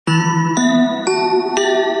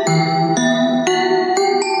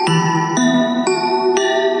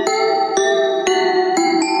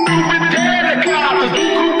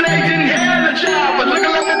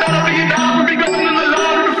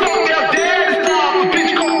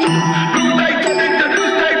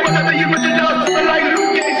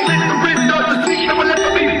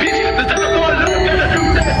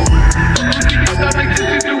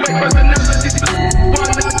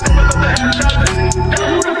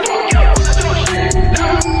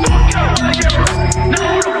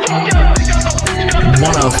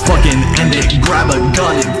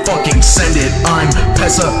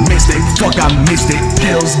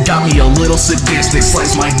sadistic.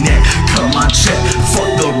 Slice my neck, cut my check, fuck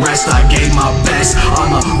the rest, I gave my best.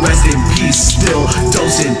 I'ma rest in peace, still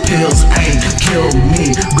dosing pills, ain't kill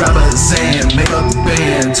me. Grab a Xan, make a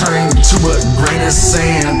band, turn to a grain of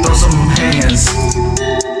sand, throw some hands.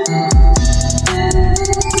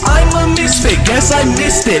 I'm a misfit, guess I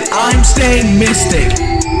missed it, I'm staying mystic.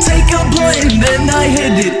 Take a blunt and then I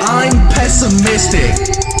hit it, I'm pessimistic.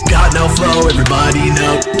 Got no flow, everybody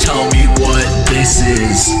know, tell me what this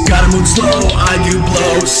is. Gotta move slow, I do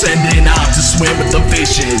blow, sending out to swim with the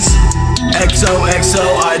fishes. XOXO,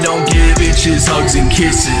 I don't give bitches hugs and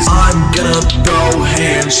kisses. I'm gonna go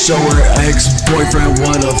hand, show her ex-boyfriend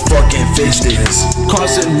what a fucking fist is.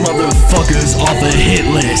 Crossing motherfuckers off a hit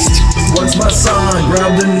list. What's my sign?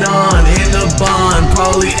 Grab the nine, in the bond,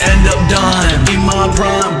 probably end up dying. In my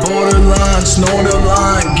prime, borderline, snort a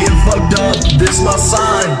line, get fucked up, this my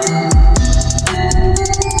sign.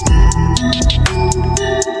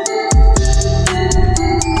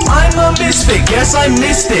 I'm a misfit, guess I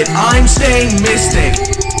missed it, I'm staying mystic.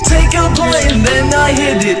 Take a blunt and then I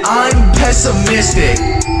hit it, I'm pessimistic.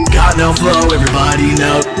 Got no flow, everybody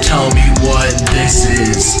know, tell me what this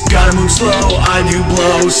is. Gotta move slow, I do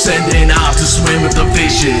blow, sending out to swim with the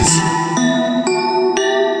fishes.